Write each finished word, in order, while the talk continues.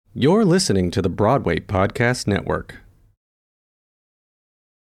You're listening to the Broadway Podcast Network.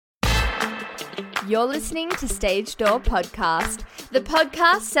 You're listening to Stage Door Podcast, the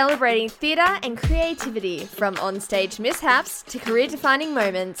podcast celebrating theatre and creativity from onstage mishaps to career-defining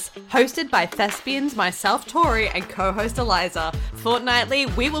moments. Hosted by thespians myself, Tori, and co-host Eliza. Fortnightly,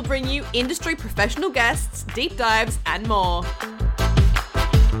 we will bring you industry professional guests, deep dives, and more.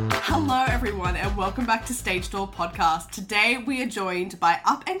 Hello everyone and welcome back to Stage Door Podcast. Today we are joined by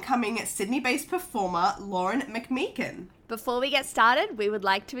up-and-coming Sydney-based performer Ren McMeiken. Before we get started, we would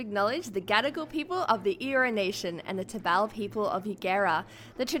like to acknowledge the Gadigal people of the Eora Nation and the Tabal people of Eugera,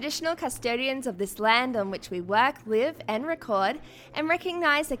 the traditional custodians of this land on which we work, live and record, and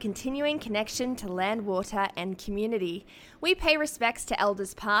recognise the continuing connection to land, water and community. We pay respects to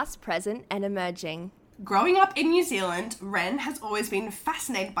elders past, present and emerging. Growing up in New Zealand, Ren has always been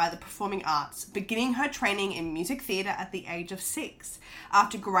fascinated by the performing arts, beginning her training in music theatre at the age of 6.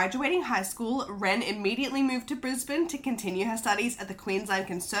 After graduating high school, Ren immediately moved to Brisbane to continue her studies at the Queensland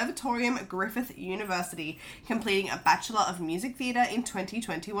Conservatorium Griffith University, completing a Bachelor of Music Theatre in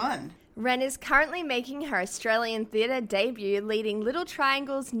 2021. Ren is currently making her Australian theatre debut, leading Little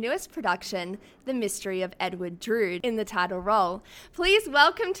Triangle's newest production, The Mystery of Edward Drood, in the title role. Please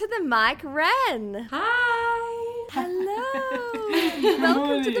welcome to the mic, Ren. Hi. Hello.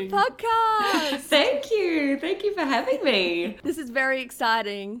 Welcome to the podcast. Thank you. Thank you for having me. This is very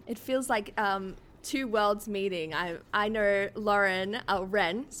exciting. It feels like two worlds meeting. I know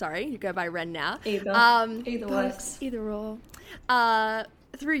Ren, sorry, you go by Ren now. Either works. Either or.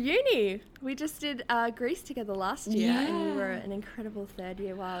 Through uni. We just did Greece together last year, and you were an incredible third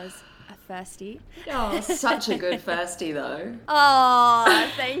year while I was a firstie. Oh, such a good firstie though.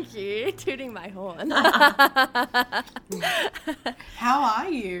 Oh, thank you. Tooting my horn. How are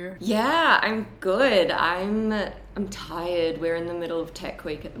you? Yeah, I'm good. I'm tired. We're in the middle of tech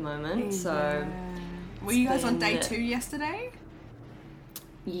week at the moment, so. Were you guys on day 2 yesterday?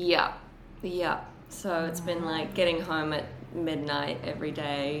 Yeah. So it's been like getting home at midnight every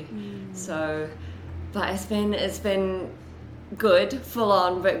day. So, but it's been good, full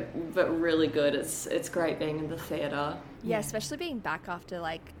on, but really good. It's great being in the theatre. Yeah, especially being back after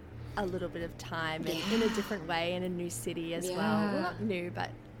like a little bit of time and in a different way in a new city as well. Well, not new, but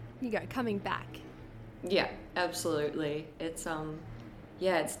coming back. Yeah, absolutely. It's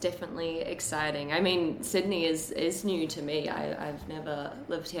it's definitely exciting. I mean, Sydney is new to me. I've never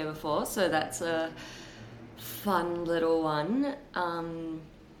lived here before, so that's a fun little one.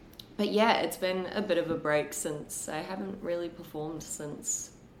 But yeah, it's been a bit of a break since I haven't really performed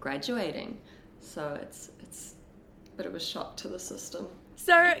since graduating. So it's a bit of a shock to the system.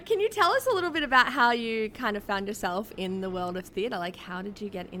 So can you tell us a little bit about how you kind of found yourself in the world of theatre? Like, how did you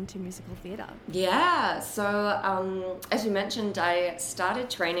get into musical theatre? Yeah, so as you mentioned, I started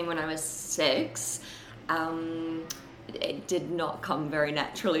training when I was 6. It did not come very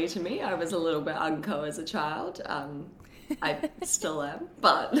naturally to me. I was a little bit unco as a child. I still am,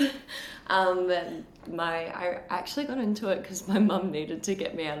 but I actually got into it because my mum needed to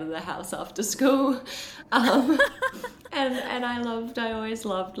get me out of the house after school, and I always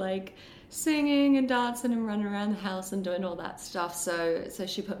loved like singing and dancing and running around the house and doing all that stuff. So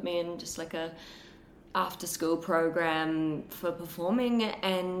she put me in just like a after school program for performing,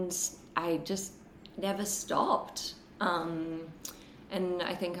 and I just never stopped. And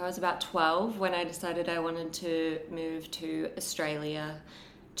I think I was about 12 when I decided I wanted to move to Australia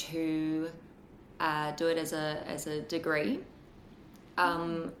to do it as a degree.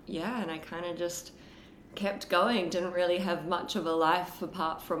 And I kind of just kept going. Didn't really have much of a life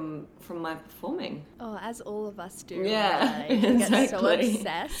apart from my performing. Oh, as all of us do. Yeah, right? You exactly. get so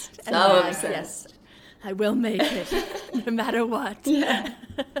obsessed. So and obsessed. Yes, I will make it, no matter what. Yeah.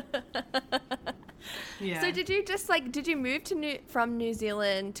 Yeah. So did you move from New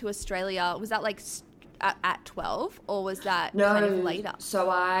Zealand to Australia? Was that like at 12 or was that kind of later?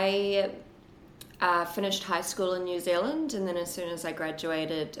 So I finished high school in New Zealand, and then as soon as I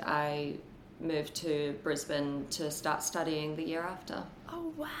graduated, I moved to Brisbane to start studying the year after.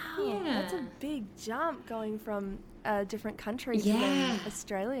 Oh, wow. Yeah. That's a big jump going from a different country to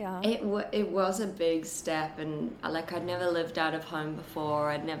Australia. It was a big step, and like I'd never lived out of home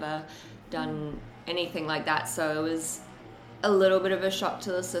before. I'd never done anything like that, so it was a little bit of a shock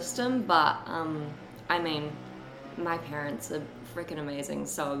to the system, but I mean, my parents are freaking amazing,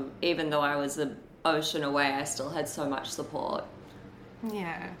 so even though I was an ocean away, I still had so much support.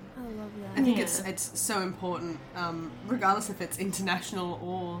 Yeah. I love that. I think it's so important, regardless if it's international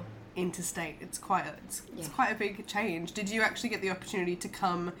or interstate. It's quite a big change. Did you actually get the opportunity to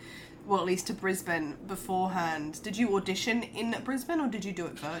come well, at least to Brisbane beforehand. Did you audition in Brisbane or did you do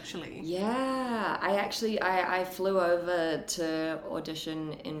it virtually? Yeah, I flew over to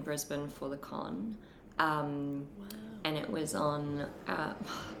audition in Brisbane for the con. And it was on,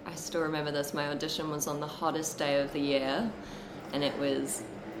 I still remember this, my audition was on the hottest day of the year, and it was,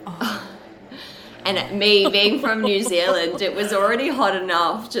 and me being from New Zealand, it was already hot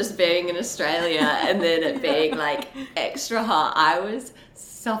enough just being in Australia, and then it being like extra hot. I was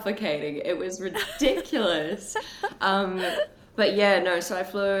suffocating. It was ridiculous. But yeah, no, so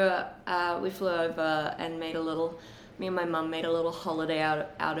we flew over and me and my mum made a little holiday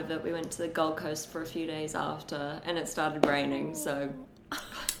out of it. We went to the Gold Coast for a few days after, and it started raining, so...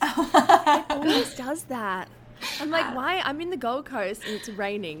 It always does that. I'm like, why? I'm in the Gold Coast and it's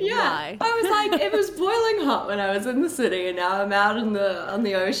raining. Yeah, Why? I was like, it was boiling hot when I was in the city, and now I'm out on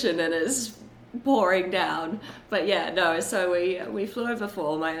the ocean and it's pouring down. But yeah, no, so we flew over for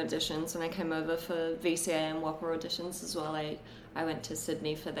all my auditions. When I came over for VCA and Whopper auditions as well, I went to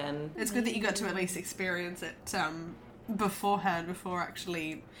Sydney for them. It's good that you got to at least experience it beforehand, before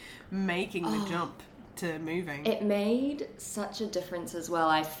actually making the jump to moving. It made such a difference as well.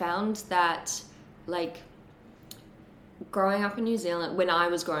 I found that, like, growing up in New Zealand, when I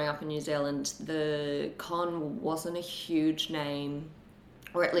was growing up in New Zealand, the con wasn't a huge name,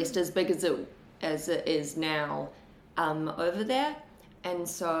 or at least as big as it is now over there. And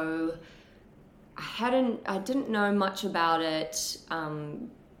so I didn't know much about it.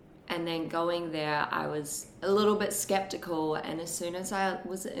 And then going there, I was a little bit skeptical. And as soon as I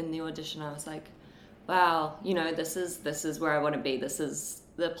was in the audition, I was like, wow, this is where I want to be. This is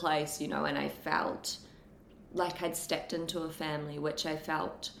the place, and I felt like I'd stepped into a family, which I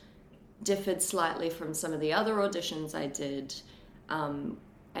felt differed slightly from some of the other auditions I did. And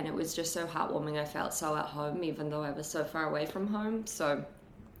it was just so heartwarming. I felt so at home, even though I was so far away from home. So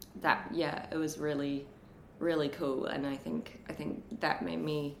it was really, really cool. And I think that made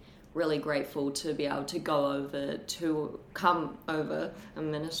me really grateful to be able to come over,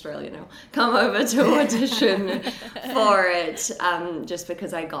 I'm in Australia now, come over to audition for it, just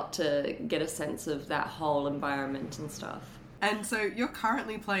because I got to get a sense of that whole environment and stuff. And so you're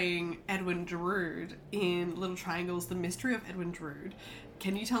currently playing Edwin Drood in Little Triangles, The Mystery of Edwin Drood.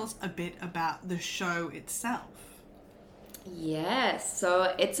 Can you tell us a bit about the show itself? Yes,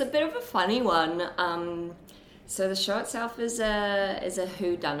 so it's a bit of a funny one. So the show itself is a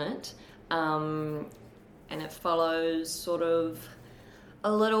whodunit, and it follows sort of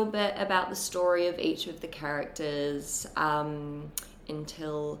a little bit about the story of each of the characters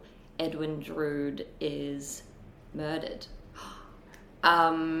until Edwin Drood is murdered.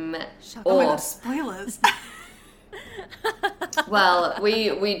 Oh my god, spoilers! Well,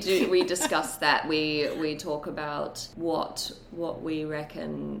 we discuss that. We talk about what we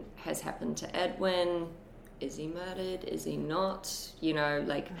reckon has happened to Edwin. Is he murdered? Is he not?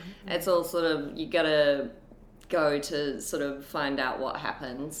 It's all sort of, you gotta go to sort of find out what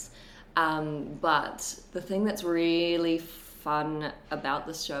happens. But the thing that's really fun about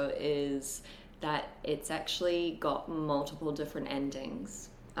the show is that it's actually got multiple different endings.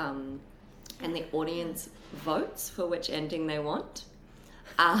 And the audience votes for which ending they want,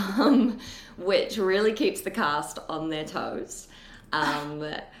 which really keeps the cast on their toes,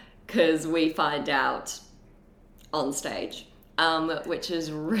 because we find out on stage, which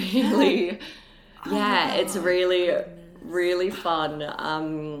is really, it's really, really fun.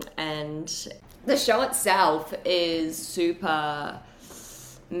 And the show itself is super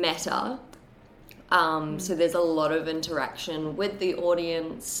meta. So there's a lot of interaction with the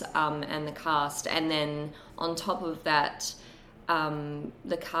audience and the cast. And then on top of that,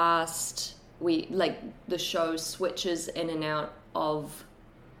 the cast, the show switches in and out of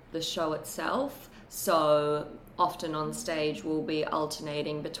the show itself. So often on stage we'll be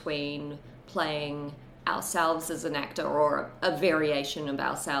alternating between playing ourselves as an actor or a variation of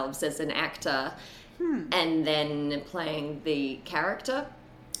ourselves as an actor and then playing the character.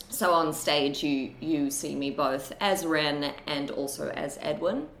 So on stage you see me both as Ren and also as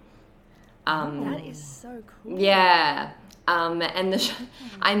Edwin. That is so cool. Yeah. And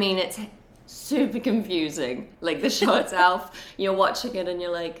it's super confusing. Like the show itself, you're watching it and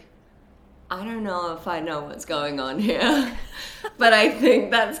you're like, I don't know if I know what's going on here. But I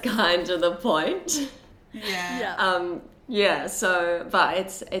think that's kind of the point. Yeah. But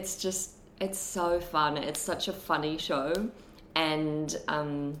it's so fun. It's such a funny show. And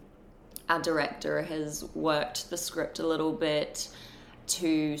our director has worked the script a little bit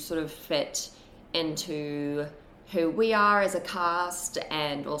to sort of fit into who we are as a cast,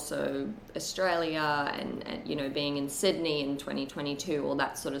 and also Australia, and you know, being in Sydney in 2022, all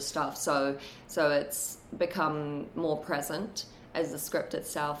that sort of stuff. So it's become more present as the script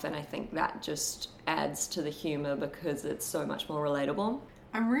itself, and I think that just adds to the humor because it's so much more relatable.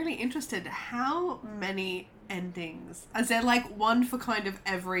 I'm really interested. How many endings? Is there like one for kind of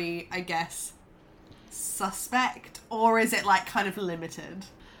every, I guess, suspect, or is it like kind of limited?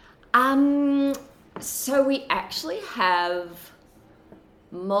 So we actually have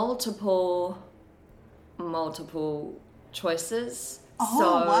multiple choices. Oh, so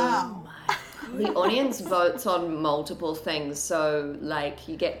wow. the audience votes on multiple things. So like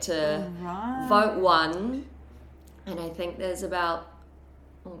you get to vote one, and I think there's about,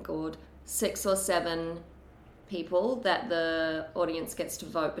 6 or 7 people that the audience gets to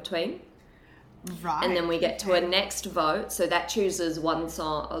vote between. Right. And then we get to a next vote, so that chooses one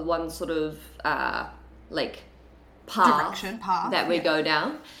song, one sort of like path that we go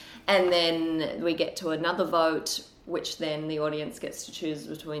down, and then we get to another vote, which then the audience gets to choose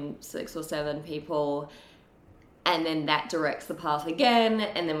between 6 or 7 people, and then that directs the path again,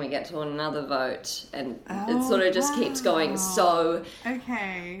 and then we get to another vote, and it sort of just keeps going. So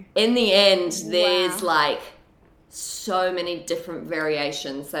in the end, there's like so many different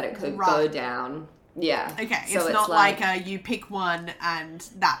variations that it could go down. Yeah. Okay, so it's not like you pick one and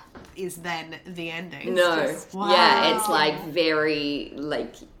that is then the ending. No. Yeah, it's like very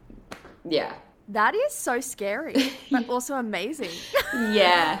like, yeah. That is so scary, but also amazing.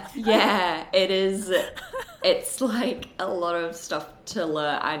 Yeah, it is. It's like a lot of stuff to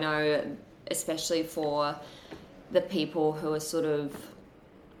learn. I know, especially for the people who are sort of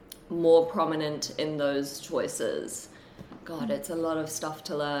more prominent in those choices. God, it's a lot of stuff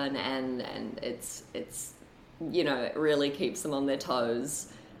to learn, and it's you know, it really keeps them on their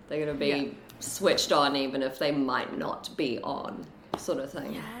toes. They're going to be switched on even if they might not be on, sort of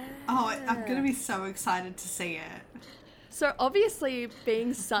thing. Yeah. Oh, I'm going to be so excited to see it. So obviously,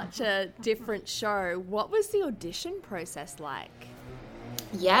 being such a different show, what was the audition process like?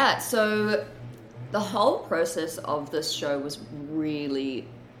 Yeah, so the whole process of this show was really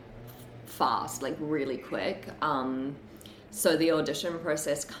fast, like really quick. So the audition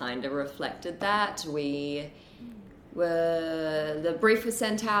process kind of reflected that. The brief was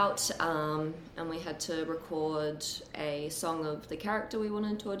sent out, and we had to record a song of the character we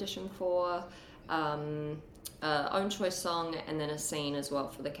wanted to audition for, own choice song, and then a scene as well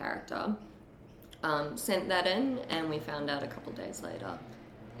for the character. Sent that in, and we found out a couple days later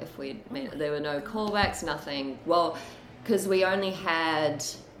if we'd made it. There were no callbacks, nothing. Well, because we only had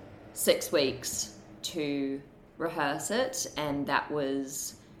 6 weeks to rehearse it, and that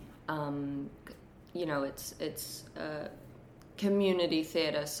was, you know, it's community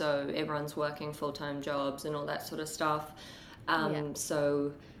theatre, so everyone's working full-time jobs and all that sort of stuff.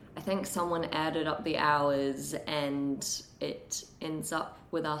 So I think someone added up the hours, and it ends up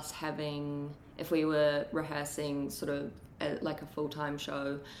with us having, if we were rehearsing sort of like a full-time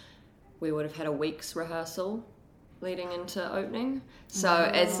show, we would have had a week's rehearsal leading into opening.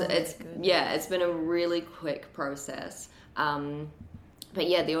 So it's been a really quick process. But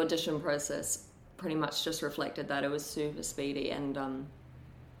yeah, the audition process pretty much just reflected that. It was super speedy, and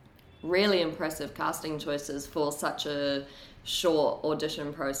really impressive casting choices for such a short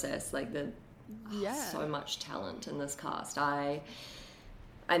audition process. Like so much talent in this cast.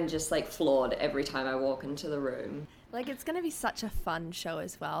 I'm just like floored every time I walk into the room. Like, it's going to be such a fun show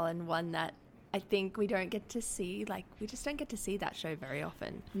as well, and one that I think we don't get to see, like, we just don't get to see that show very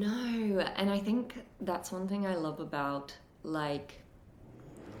often. No, and I think that's one thing I love about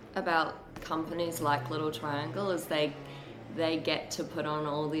companies like Little Triangle is they get to put on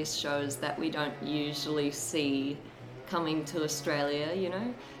all these shows that we don't usually see coming to Australia, you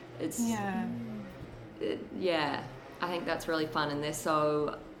know? I think that's really fun, and they're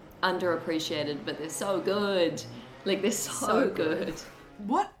so underappreciated, but they're so good. Like, they're so good.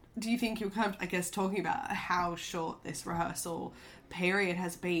 What do you think, you're kind of, I guess, talking about how short this rehearsal period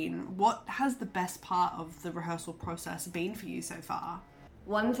has been? What has the best part of the rehearsal process been for you so far?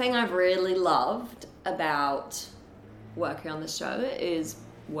 One thing I've really loved about working on the show is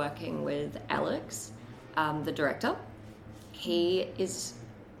working with Alex, the director. He is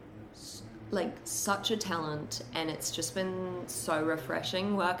like such a talent, and it's just been so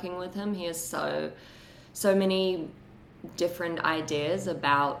refreshing working with him. He has so many different ideas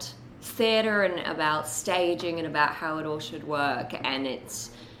about theatre and about staging and about how it all should work, and it's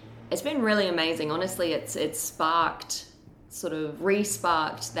been really amazing. Honestly, it's sparked, sort of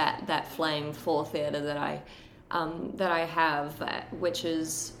re-sparked that flame for theatre that I have, which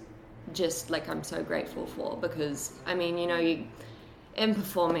is just like I'm so grateful for, because I mean, you know, in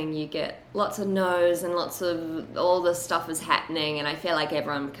performing you get lots of no's and lots of all this stuff is happening, and I feel like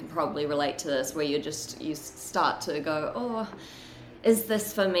everyone can probably relate to this, where you start to go, oh, is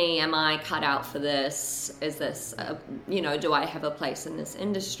this for me? Am I cut out for this? Is this, you know, do I have a place in this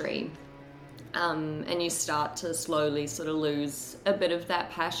industry? And you start to slowly sort of lose a bit of that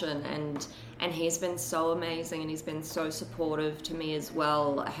passion, and he's been so amazing, and he's been so supportive to me as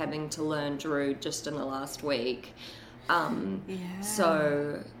well, having to learn Drew just in the last week.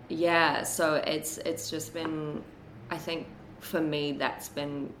 So it's just been, I think for me, that's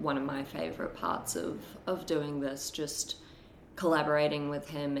been one of my favorite parts of doing this, just collaborating with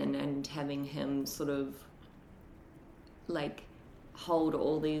him and having him sort of like hold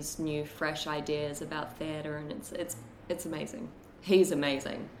all these new fresh ideas about theatre, and it's amazing. He's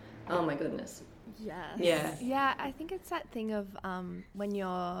amazing. Oh my goodness. Yeah, I think it's that thing of when you're,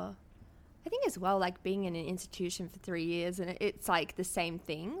 I think as well, like being in an institution for 3 years, and it's like the same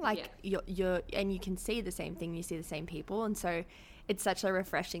thing, like you're and you can see the same thing, you see the same people, and so it's such a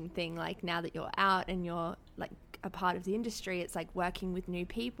refreshing thing, like now that you're out and you're like a part of the industry, it's like working with new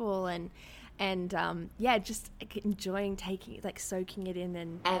people and just like enjoying soaking it in.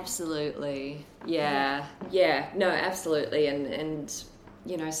 And absolutely no, absolutely, and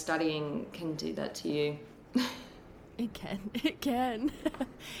you know, studying can do that to you. It can.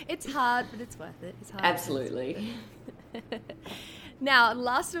 It's hard, but it's worth it. It's hard. Absolutely. Now,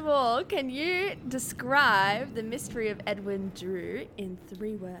 last of all, can you describe the mystery of Edwin Drew in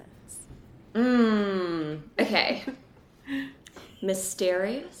 3 words? Okay.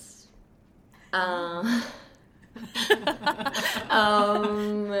 Mysterious.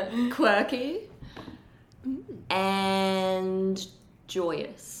 Quirky. And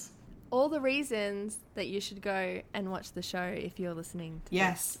joyous. All the reasons that you should go and watch the show if you're listening to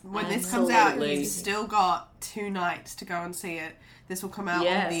Yes, this. when this comes out, you've still got 2 nights to go and see it. This will come out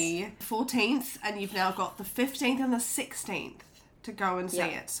on the 14th, and you've now got the 15th and the 16th to go and see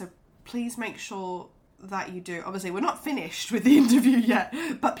it. So please make sure that you do. Obviously, we're not finished with the interview yet,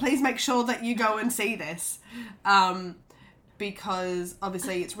 but please make sure that you go and see this, because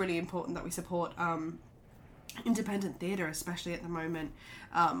obviously it's really important that we support independent theatre, especially at the moment,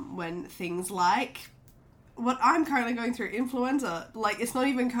 when things like what I'm currently going through, influenza, like it's not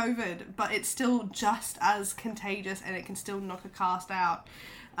even COVID, but it's still just as contagious and it can still knock a cast out.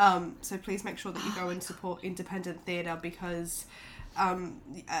 So please make sure that you go and support independent theatre, because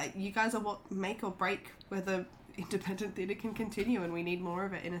you guys are what make or break whether independent theatre can continue, and we need more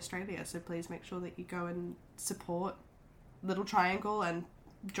of it in Australia. So please make sure that you go and support Little Triangle and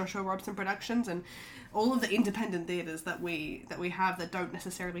Joshua Robson Productions and all of the independent theatres that we have that don't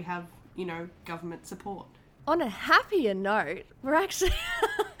necessarily have, you know, government support. On a happier note, we're actually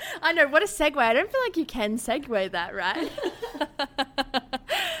I know, what a segue. I don't feel like you can segue that, right?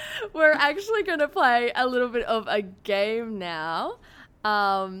 We're actually going to play a little bit of a game now.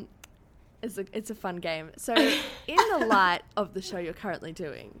 It's a fun game. So in the light of the show you're currently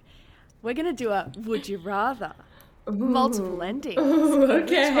doing, we're going to do a Would You Rather. Multiple endings.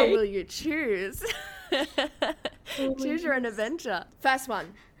 Okay. Which one will you choose? Choose your own adventure. First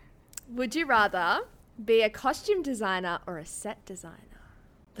one. Would you rather be a costume designer or a set designer?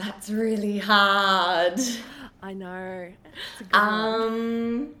 That's really hard. I know. It's a good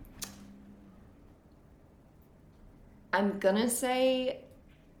one. I'm gonna say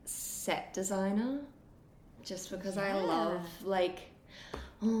set designer, just because I love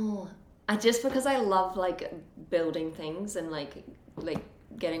because I love like building things and like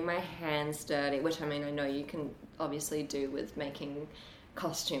getting my hands dirty, which I mean I know you can obviously do with making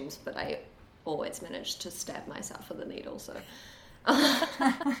costumes, but I always manage to stab myself with a needle, so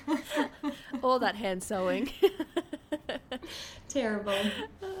all that hand sewing. Terrible.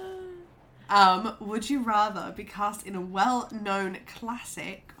 Would you rather be cast in a well-known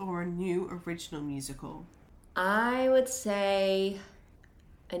classic or a new original musical? I would say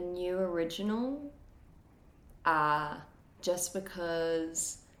a new original, just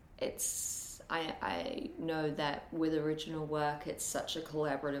because I know that with original work it's such a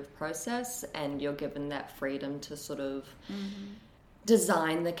collaborative process, and you're given that freedom to sort of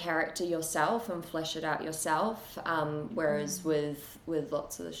design the character yourself and flesh it out yourself, whereas with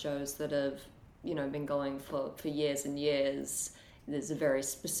lots of the shows that have, you know, been going for years and years, there's a very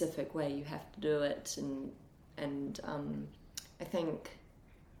specific way you have to do it, and I think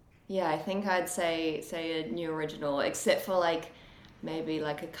I'd say a new original, except for like maybe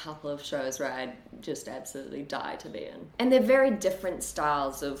like a couple of shows where I'd just absolutely die to be in. And they're very different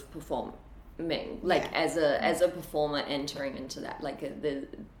styles of performing, like as a performer entering into that, like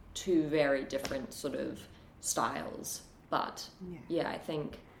two very different sort of styles. But yeah, I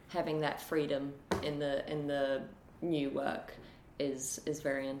think having that freedom in the new work is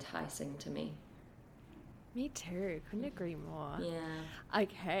very enticing to me. Me too. Couldn't agree more. Yeah.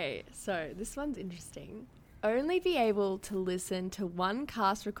 Okay, so this one's interesting. Only be able to listen to one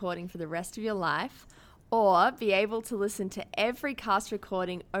cast recording for the rest of your life, or be able to listen to every cast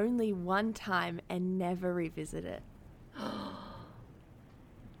recording only one time and never revisit it.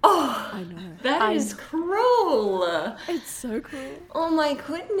 Oh, I know. That is cruel. It's so cool. Oh my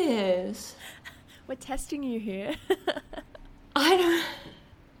goodness. We're testing you here. I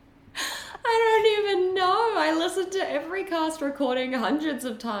don't even know. I listened to every cast recording hundreds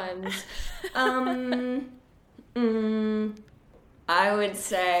of times. I would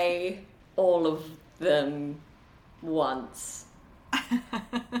say all of them once.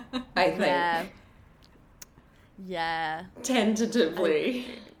 I think. Yeah. Tentatively.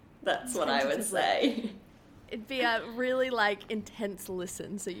 That's what I would say. It'd be a really, intense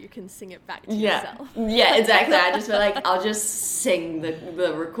listen so you can sing it back to yourself. Yeah, exactly. I just feel like I'll just sing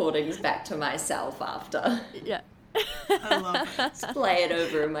the recordings back to myself after. Yeah. I love it. Just play it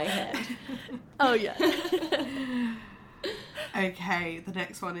over in my head. Oh, yeah. Okay, the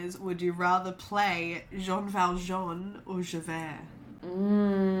next one is, would you rather play Jean Valjean or Javert?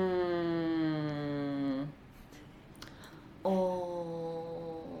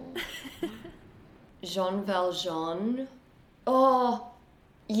 Oh. Jean Valjean. Oh.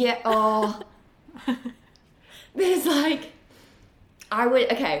 Yeah, oh. There's I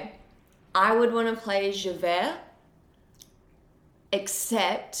would want to play Javert,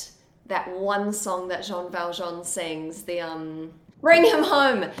 except that one song that Jean Valjean sings, Bring Him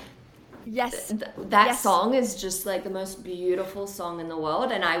Home. Yes. That song is just the most beautiful song in the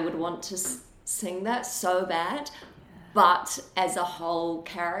world, and I would want to sing that so bad. But as a whole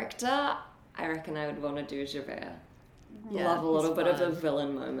character, I reckon I would want to do Javert. Yeah, love a little bit of a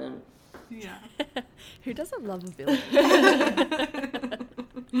villain moment. Yeah. Who doesn't love a villain?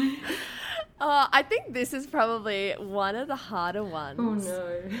 I think this is probably one of the harder ones. Oh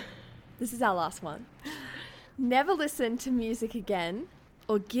no. This is our last one. Never listen to music again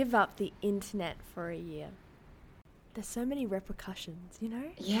or give up the internet for a year. There's so many repercussions, you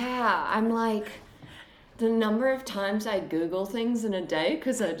know? Yeah, I'm the number of times I Google things in a day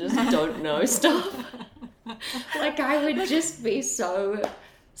because I just don't know stuff. I would just be so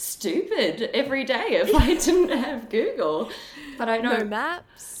stupid every day if I didn't have Google. But I know. No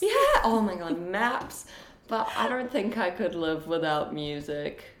maps. Yeah. Oh my God, maps. But I don't think I could live without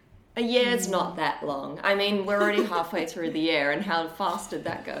music. A year's not that long. I mean, we're already halfway through the year, and how fast did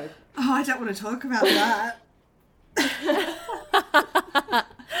that go? Oh, I don't want to talk about that.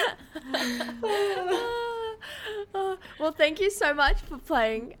 Well, thank you so much for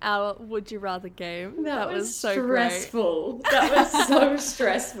playing our Would You Rather game. That was so stressful. Great. That was so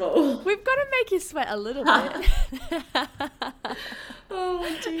stressful. We've got to make you sweat a little bit. Oh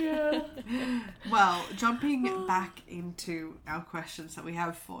dear. Well, jumping back into our questions that we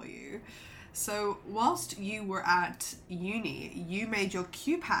have for you. So, whilst you were at uni, you made your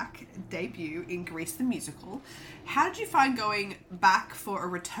QPAC debut in Grease the Musical. How did you find going back for a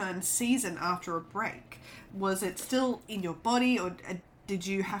return season after a break? Was it still in your body, or did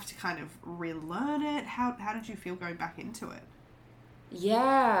you have to kind of relearn it? How did you feel going back into it?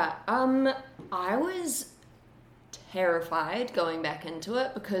 Yeah, I was terrified going back into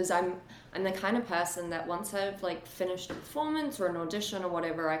it because I'm the kind of person that once I've finished a performance or an audition or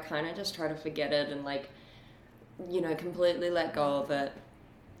whatever, I kind of just try to forget it and completely let go of it.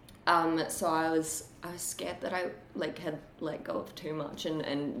 So I was scared that I had let go of too much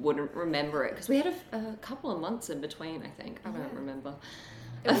and wouldn't remember it because we had a couple of months in between. I think I don't remember.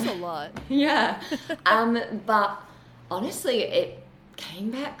 It was a lot. Yeah, but honestly, it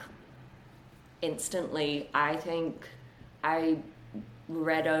came back instantly. I think I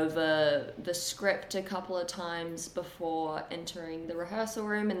read over the script a couple of times before entering the rehearsal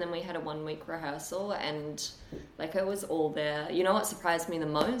room, and then we had a 1 week rehearsal, and it was all there. You know what surprised me the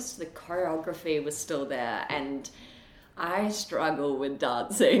most? The choreography was still there, and I struggle with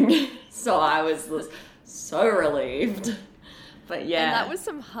dancing, so I was so relieved. But yeah. And that was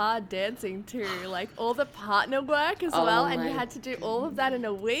some hard dancing too, all the partner work as well, and you had to do all of that in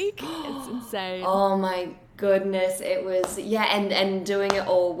a week. It's insane. Oh my goodness, it was, and doing it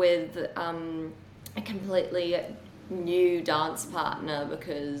all with a completely new dance partner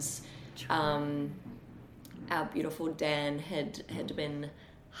because our beautiful Dan had been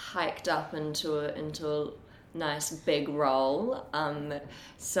hiked up into a nice big role.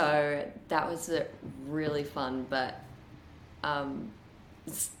 So that was really fun, but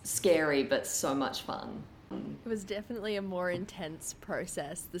scary, but so much fun. It was definitely a more intense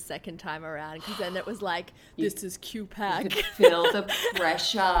process the second time around, because then it was like, this is QPAC. You could feel the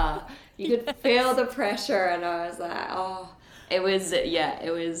pressure. You could feel the pressure, and I was like, oh, it was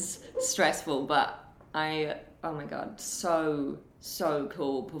stressful, but oh my God, so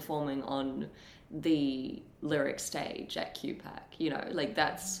cool performing on the lyric stage at QPAC. Like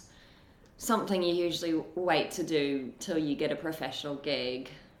that's something you usually wait to do till you get a professional gig.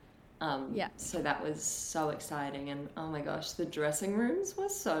 So that was so exciting, and oh my gosh, the dressing rooms were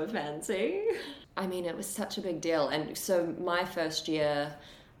so fancy. I mean, it was such a big deal. And so my first year,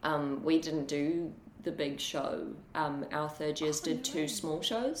 we didn't do the big show. Our third years did 2 small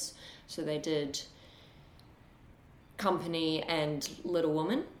shows. So they did Company and Little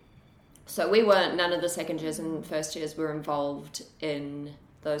Woman. So none of the second years and first years were involved in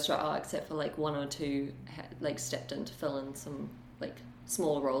those shows, except for like 1 or 2 stepped in to fill in some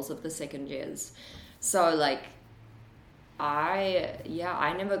smaller roles of the second years. So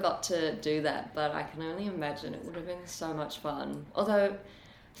I never got to do that, but I can only imagine it would have been so much fun. Although I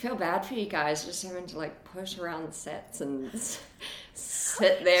feel bad for you guys just having to push around sets and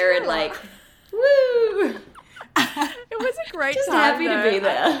sit there and woo. It was a great just time. Happy to be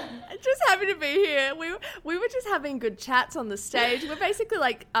there. Just happy to be here. We were just having good chats on the stage. We're basically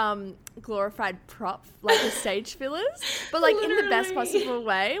glorified prop, the stage fillers, but in the best possible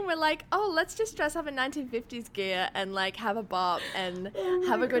way. And we're like, oh, let's just dress up in 1950s gear and have a bop and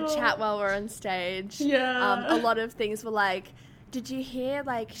have a good chat while we're on stage. Yeah. A lot of things were did you hear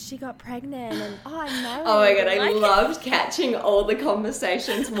she got pregnant? And I know. Oh my God, I loved catching all the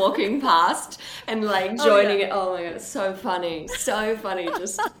conversations walking past and joining it. Oh my God, it's so funny. So funny.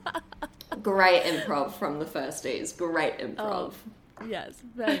 Just great improv from the firsties. Great improv. Oh, yes,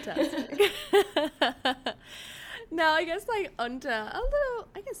 fantastic. Now, I guess onto a little,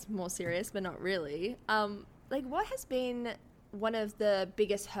 more serious, but not really. What has been one of the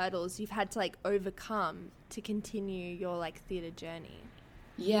biggest hurdles you've had to overcome to continue your theatre journey?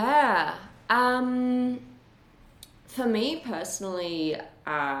 Yeah. For me personally,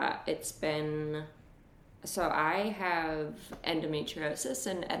 it's been, so I have endometriosis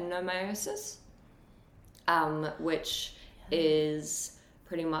and adenomyosis, which is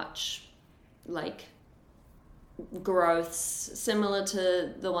pretty much growths similar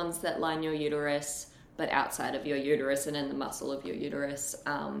to the ones that line your uterus, but outside of your uterus and in the muscle of your uterus,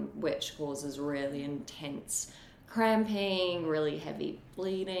 which causes really intense cramping, really heavy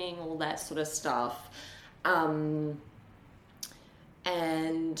bleeding, all that sort of stuff. And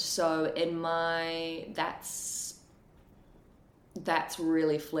so that's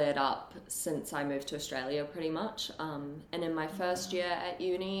really flared up since I moved to Australia pretty much. And in my first year at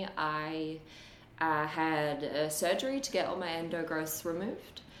uni, I had a surgery to get all my endo growths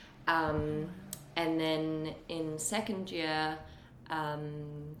removed. And then in second year,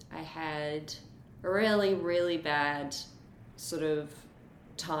 I had a really, really bad sort of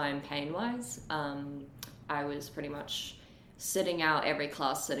time pain-wise. I was pretty much sitting out every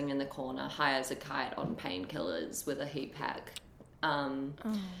class, sitting in the corner, high as a kite on painkillers with a heat pack.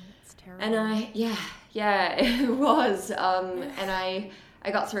 That's terrible. And it was. And I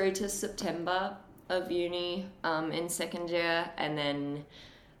got through to September of uni in second year, and then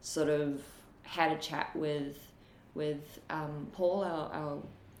sort of had a chat with Paul, our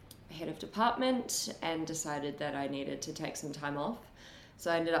head of department, and decided that I needed to take some time off.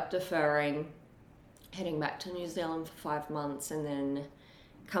 So I ended up deferring, heading back to New Zealand for 5 months, and then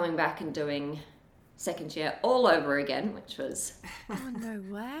coming back and doing second year all over again, which was... Oh, no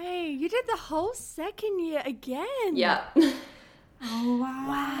way. You did the whole second year again? Yeah. Oh,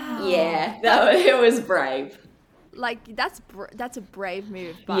 wow. Yeah, it was brave. That's a brave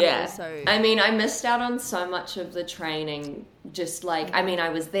move, but also... I mean, I missed out on so much of the training, just I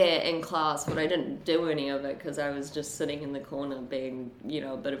was there in class, but I didn't do any of it because I was just sitting in the corner being,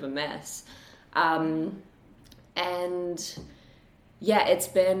 a bit of a mess. And it's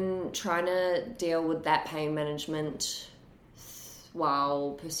been trying to deal with that pain management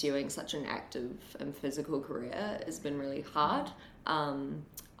while pursuing such an active and physical career has been really hard.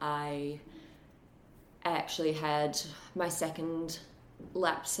 I actually had my second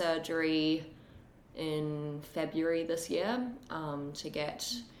lap surgery in February this year to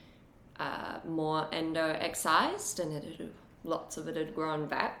get more endo excised, and lots of it had grown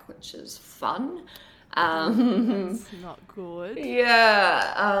back, which is fun. That's not good.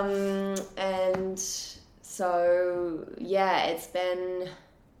 Yeah. And so it's been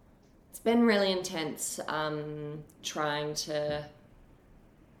really intense trying to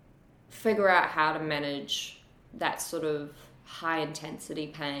figure out how to manage that sort of high intensity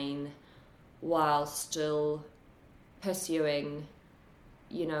pain while still pursuing,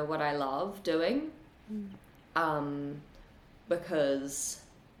 you know, what I love doing. Because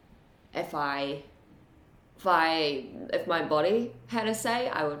if my body had a say,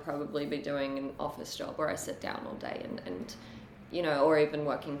 I would probably be doing an office job where I sit down all day and you know, or even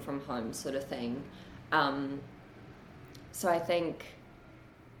working from home sort of thing. So I think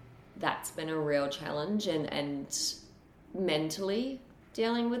that's been a real challenge, and mentally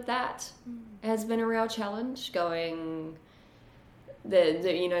dealing with that has been a real challenge. Going,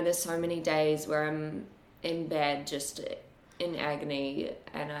 you know, there's so many days where I'm in bed just in agony,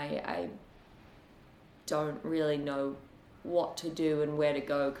 and I don't really know what to do and where to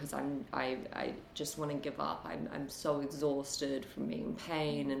go, because I just want to give up. I'm so exhausted from being in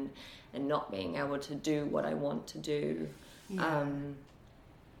pain and not being able to do what I want to do.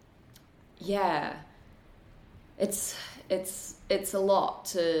 It's a lot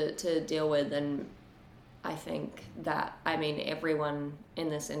to deal with, and I think that, I mean, everyone in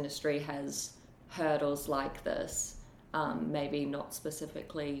this industry has hurdles like this, maybe not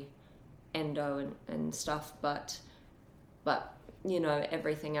specifically endo and stuff, but you know,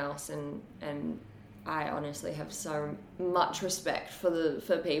 everything else, and I honestly have so much respect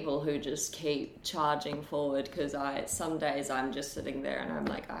for people who just keep charging forward, because some days I'm just sitting there and I'm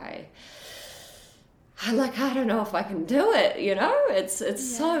like, I don't know if I can do it, you know? It's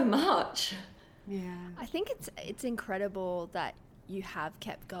so much. Yeah. I think it's incredible that you have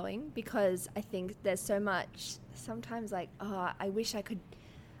kept going, because I think there's so much sometimes like, oh, I wish I could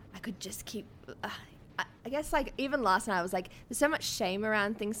just keep I guess, like, even last night I was like, there's so much shame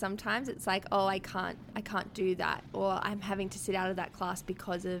around things sometimes. It's like, oh, I can't do that, or I'm having to sit out of that class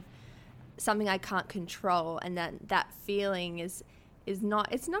because of something I can't control, and that feeling is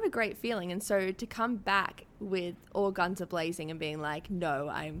not a great feeling. And so to come back with all guns a-blazing and being like, no,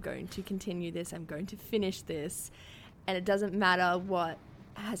 I'm going to continue this, I'm going to finish this, and it doesn't matter what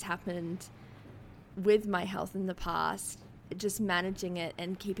has happened with my health in the past, just managing it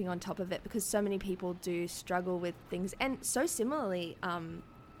and keeping on top of it, because so many people do struggle with things. And so similarly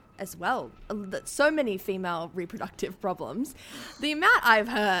as well, so many female reproductive problems. The amount I've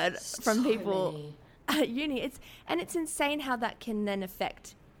heard from people at uni, it's insane how that can then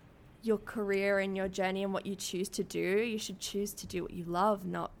affect your career and your journey and what you choose to do. You should choose to do what you love,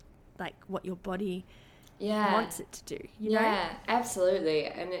 not like what your body wants it to do, you know? Yeah, absolutely.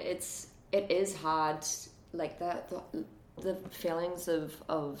 And it is hard, like the feelings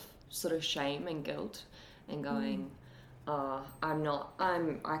of sort of shame and guilt, and going, I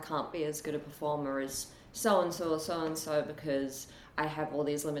can't be as good a performer as so-and-so or so-and-so because I have all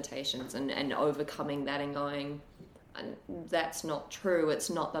these limitations, and overcoming that and going, that's not true.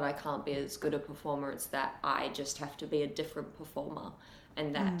 It's not that I can't be as good a performer, it's that I just have to be a different performer,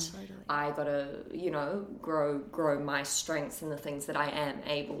 and that I gotta, you know, grow my strengths and the things that I am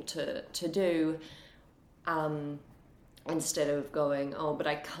able to do, instead of going, oh, but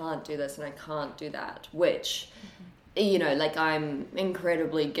I can't do this and I can't do that, which, you know, like, I'm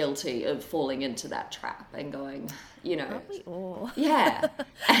incredibly guilty of falling into that trap and going, you know. Aren't we all? Yeah.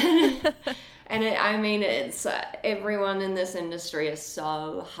 I mean, it's everyone in this industry is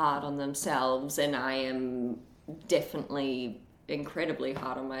so hard on themselves, and I am definitely incredibly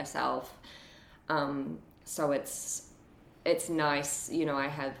hard on myself. So it's nice, you know, I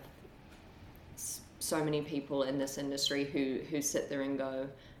have so many people in this industry who sit there and go,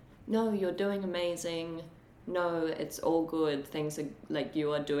 no, you're doing amazing, no, it's all good, things are like,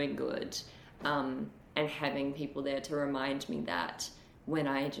 you are doing good, and having people there to remind me that when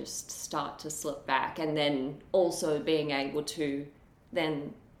I just start to slip back, and then also being able to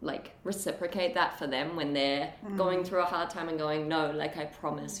then like reciprocate that for them when they're going through a hard time, and going, no, like, I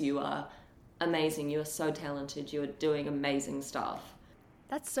promise you are amazing, you are so talented, you are doing amazing stuff.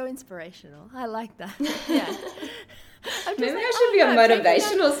 That's so inspirational. I like that. Yeah. Maybe I should be a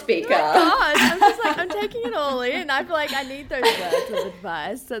motivational speaker. Oh my God. I'm just like, I'm taking it all in. I feel like I need those words of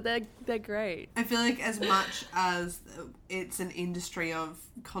advice. So they're great. I feel like as much as it's an industry of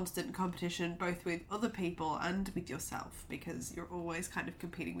constant competition, both with other people and with yourself, because you're always kind of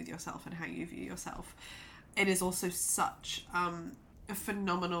competing with yourself and how you view yourself, it is also such a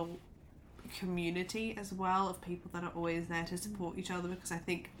phenomenal community as well, of people that are always there to support each other, because I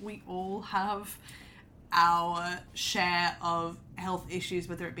think we all have our share of health issues,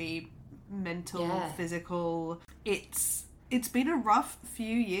 whether it be mental, physical. It's been a rough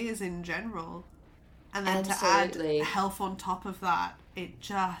few years in general, and then to add health on top of that, it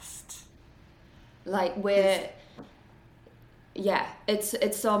just like yeah,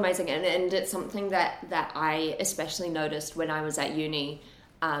 it's so amazing, and it's something that I especially noticed when I was at uni,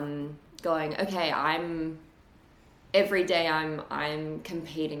 going, okay, every day I'm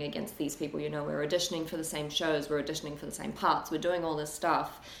competing against these people. You know, we're auditioning for the same shows, we're auditioning for the same parts, we're doing all this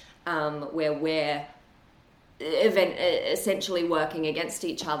stuff, where we're essentially working against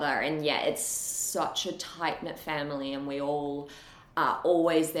each other, and yet it's such a tight-knit family, and we all are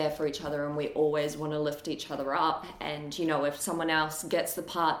always there for each other, and we always want to lift each other up. And, you know, if someone else gets the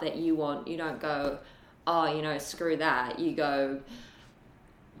part that you want, you don't go, oh, you know, screw that. You go,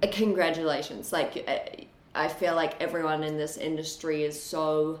 congratulations. Like, I feel like everyone in this industry is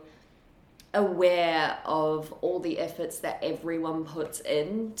so aware of all the efforts that everyone puts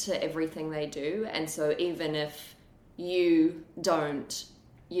into everything they do. And so even if you don't,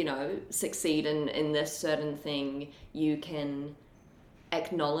 you know, succeed in this certain thing, you can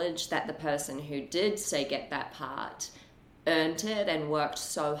acknowledge that the person who did, say, get that part earned it and worked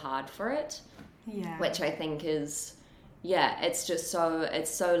so hard for it. Yeah. Which I think is, yeah, it's just so, it's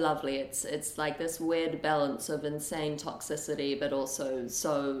so lovely. It's like this weird balance of insane toxicity, but also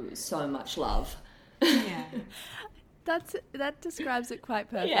so much love. Yeah. That describes it quite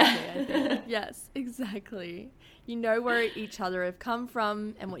perfectly, Yeah. I think. Yes, exactly. You know where each other have come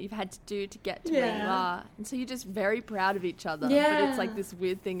from and what you've had to do to get to where you are. And so you're just very proud of each other. Yeah. But it's like this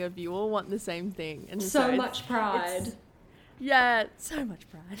weird thing of you all want the same thing. And So much pride. Yeah, so much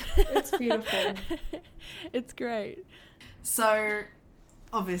pride. It's beautiful. It's great. So,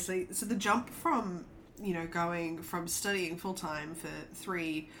 obviously, the jump from, you know, going from studying full-time for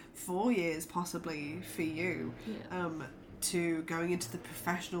 3-4 years, possibly for you, to going into the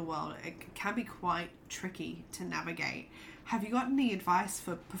professional world, it can be quite tricky to navigate. Have you got any advice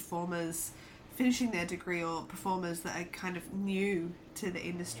for performers finishing their degree, or performers that are kind of new to the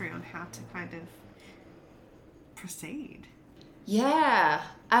industry, on how to kind of proceed? Yeah.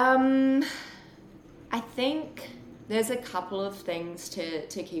 I think there's a couple of things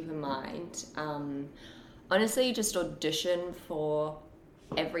to keep in mind. Honestly, just audition for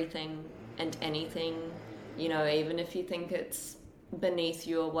everything and anything, you know, even if you think it's beneath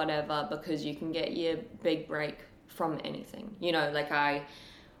you or whatever, because you can get your big break from anything. You know, like I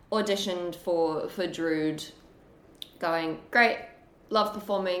auditioned for Drood, going, great, love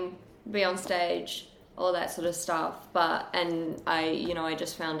performing, be on stage, all that sort of stuff. And I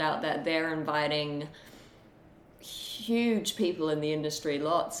just found out that they're inviting huge people in the industry,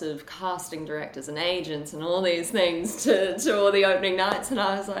 lots of casting directors and agents and all these things to all the opening nights. And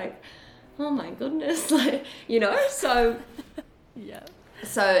I was like, oh my goodness, like, you know, so Yeah.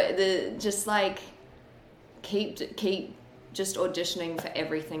 so just like keep just auditioning for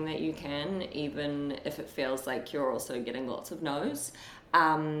everything that you can, even if it feels like you're also getting lots of no's,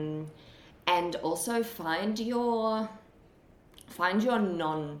 and also find your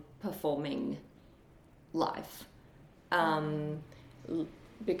non-performing life,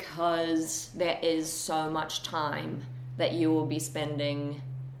 because there is so much time that you will be spending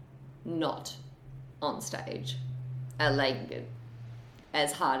not on stage, like,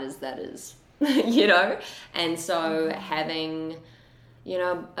 as hard as that is, you know. And so having, you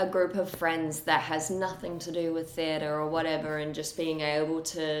know, a group of friends that has nothing to do with theatre or whatever, and just being able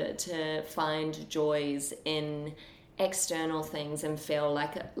to find joys in external things and feel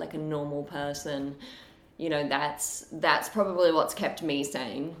like a normal person, you know, that's probably what's kept me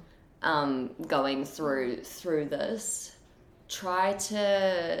sane, going through this. Try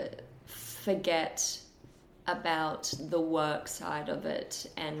to forget about the work side of it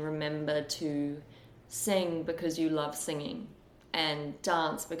and remember to sing because you love singing, and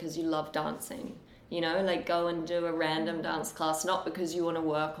dance because you love dancing. You know, like, go and do a random dance class, not because you want to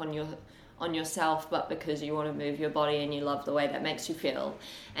work on yourself, but because you want to move your body and you love the way that makes you feel.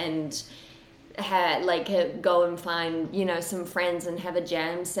 And go and find, you know, some friends and have a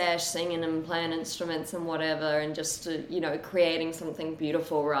jam sesh, singing and playing instruments and whatever, and just, you know, creating something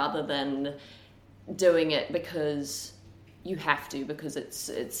beautiful rather than doing it because you have to, because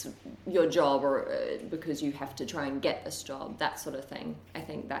it's your job, or because you have to try and get this job, that sort of thing. I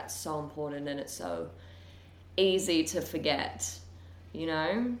think that's so important, and it's so easy to forget, you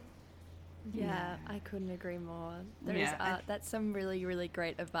know? Yeah, I couldn't agree more. That's some really, really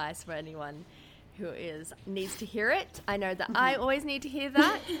great advice for anyone who needs to hear it. I know that I always need to hear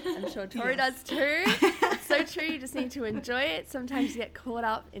that. I'm sure Tori does too. It's so true. You just need to enjoy it. Sometimes you get caught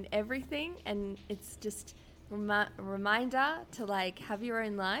up in everything, and it's just a reminder to, like, have your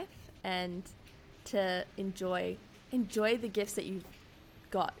own life and to enjoy the gifts that you've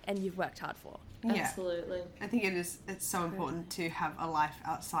got and you've worked hard for. Yeah. Absolutely. I think it's so important to have a life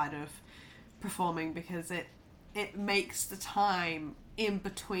outside of performing, because it makes the time in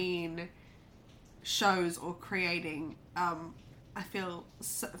between shows or creating, I feel,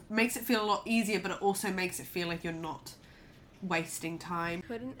 makes it feel a lot easier, but it also makes it feel like you're not wasting time.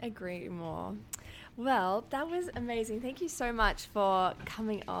 Couldn't agree more. Well, that was amazing. Thank you so much for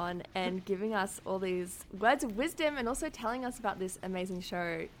coming on and giving us all these words of wisdom and also telling us about this amazing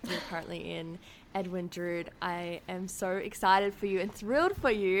show you're currently in, Edwin Drood. I am so excited for you and thrilled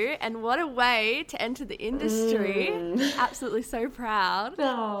for you, and what a way to enter the industry. Absolutely so proud.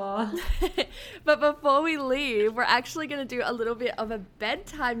 Aww. But before we leave, we're actually going to do a little bit of a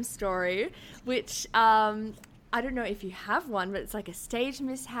bedtime story, which I don't know if you have one, but it's like a stage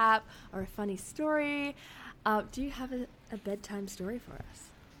mishap or a funny story. Do you have a bedtime story for us?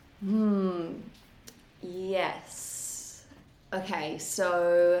 Yes. Okay,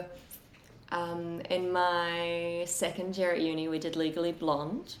 so in my second year at uni, we did Legally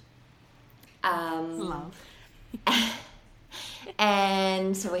Blonde. Love.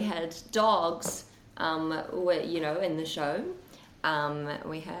 And so we had dogs, in the show.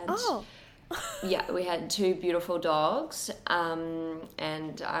 We had... Oh. Yeah, we had 2 beautiful dogs,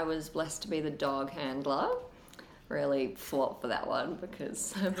 and I was blessed to be the dog handler. Really fought for that one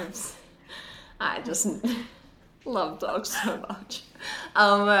because I just love dogs so much.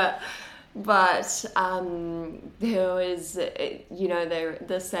 But there was,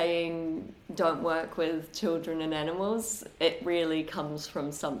 the saying, don't work with children and animals, it really comes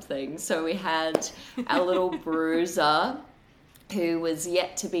from something. So we had our little bruiser, who was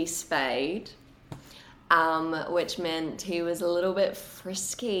yet to be spayed, which meant he was a little bit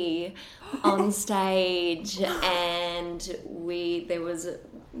frisky on stage, and there was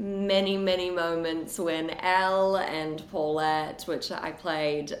many moments when Elle and Paulette, which I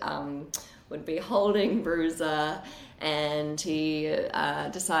played, would be holding Bruiser, and he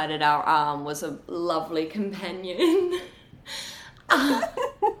decided our arm was a lovely companion.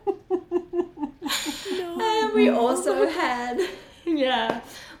 And we also had,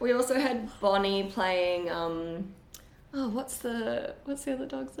 Bonnie playing, what's the other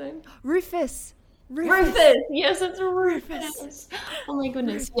dog's name? Rufus. Yes, it's Rufus. Oh my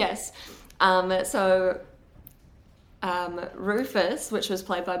goodness, yes. Rufus, which was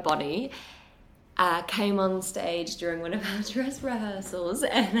played by Bonnie, came on stage during one of our dress rehearsals,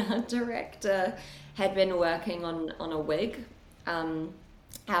 and our director had been working on a wig,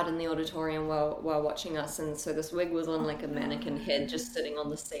 out in the auditorium while watching us, and so this wig was on like a mannequin head just sitting on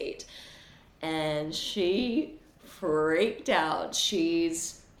the seat, and she freaked out.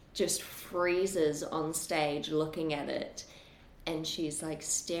 She's just freezes on stage looking at it, and she's like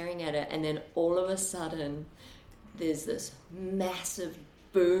staring at it, and then all of a sudden there's this massive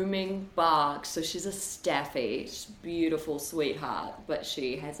booming bark. So she's a staffy, she's a beautiful sweetheart, but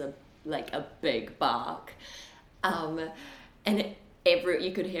she has a big bark, and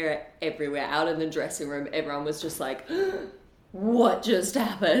you could hear it everywhere out in the dressing room. Everyone was just like, what just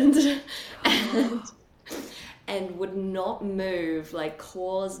happened? And would not move, like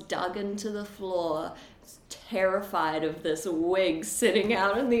claws dug into the floor, terrified of this wig sitting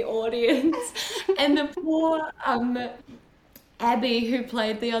out in the audience. And the poor Abby, who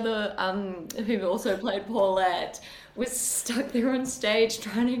played the other, who also played Paulette, was stuck there on stage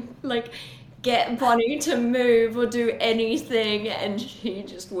trying to get Bonnie to move or do anything, and she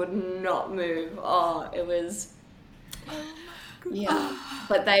just would not move. Oh, it was... Yeah.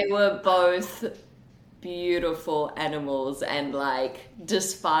 But they were both beautiful animals, and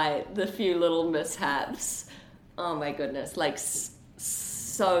despite the few little mishaps, oh my goodness,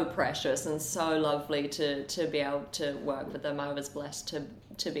 so precious and so lovely to be able to work with them. I was blessed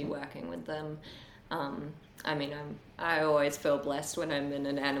to be working with them. I always feel blessed when I'm in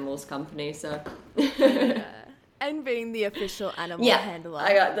an animal's company, so... Yeah. And being the official animal handler.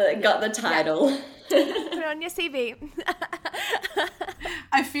 I got the title. Yeah. Put it on your CV.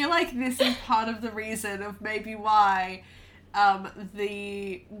 I feel like this is part of the reason of maybe why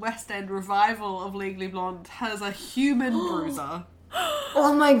the West End revival of Legally Blonde has a human bruiser.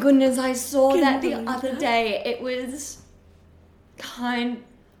 Oh my goodness, I saw that the other day. It was kind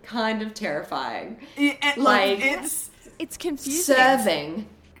of terrifying. It's confusing. Serving.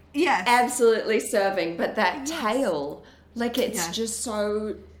 Yes. Absolutely serving, but that tail, it's just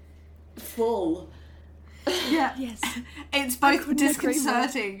so full. Yeah. Yes. It's both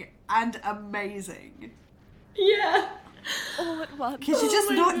disconcerting and amazing. Yeah. All at once. Because you're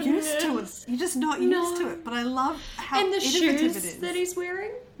just not used to it. You're just not used to it. But I love how and the innovative shoes it is. that he's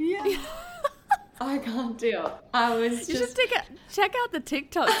wearing. Yeah. I can't deal. I was You just... should check out the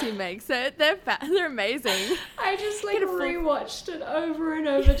TikToks he makes. They're amazing. I just like rewatched it over and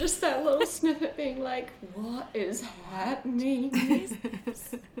over, just that little snippet being like, what is happening?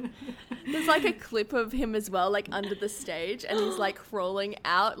 There's like a clip of him as well, like under the stage, and he's like crawling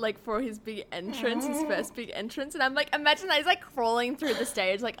out like for his big entrance, his first big entrance. And I'm like, imagine that he's like crawling through the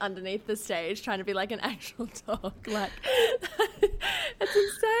stage, like underneath the stage, trying to be like an actual dog. Like, that's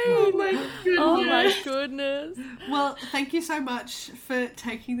insane. Oh my goodness. Oh my goodness. Well, thank you so much for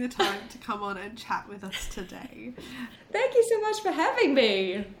taking the time to come on and chat with us today. Thank you so much for having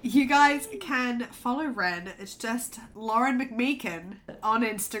me. You guys can follow Ren. It's just Ren McMeiken on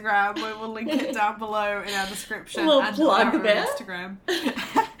Instagram. We will link it down below in our description. Little and plug on there. Instagram.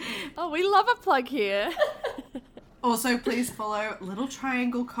 Oh, we love a plug here. Also, please follow Little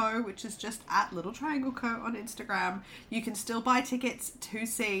Triangle Co., which is just at Little Triangle Co. on Instagram. You can still buy tickets to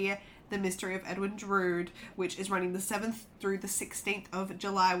see The Mystery of Edwin Drood, which is running the 7th through the 16th of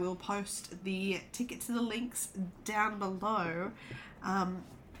July. We'll post the tickets and the links down below.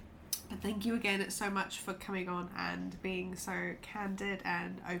 But thank you again so much for coming on and being so candid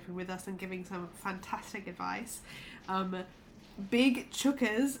and open with us and giving some fantastic advice. Big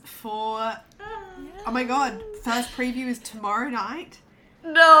chukkers for... Oh my god, first preview is tomorrow night.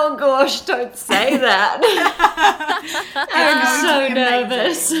 No, gosh, don't say that. I'm so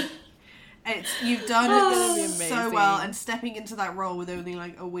nervous. You've done Oh, it so well, and stepping into that role with only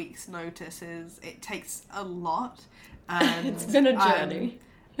like a week's notice it takes a lot. And It's been a journey.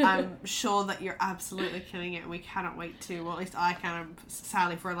 I'm sure that you're absolutely killing it, and we cannot wait to. Well, at least I can.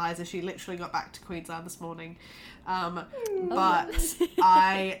 Sadly for Eliza, she literally got back to Queensland this morning. But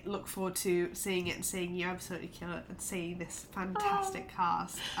I look forward to seeing it and seeing you absolutely kill it and seeing this fantastic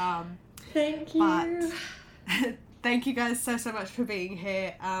cast. Thank you. But thank you guys so much for being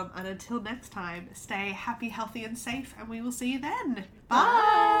here. And until next time, stay happy, healthy, and safe, and we will see you then.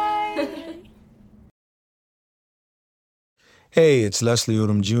 Bye. Hey, it's Leslie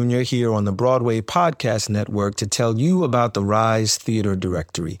Odom Jr. here on the Broadway Podcast Network to tell you about the Rise Theater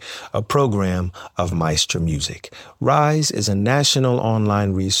Directory, a program of Maestro Music. Rise is a national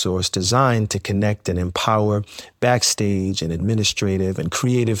online resource designed to connect and empower backstage and administrative and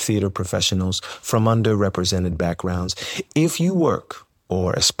creative theater professionals from underrepresented backgrounds. If you work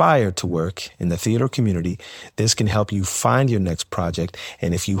or aspire to work in the theater community, this can help you find your next project.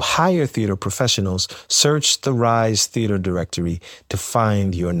 And if you hire theater professionals, search the Rise Theater Directory to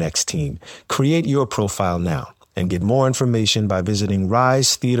find your next team. Create your profile now and get more information by visiting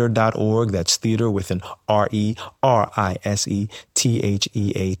risetheater.org. That's theater with an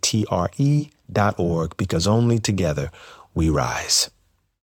RERISETHEATRE.org, because only together we rise.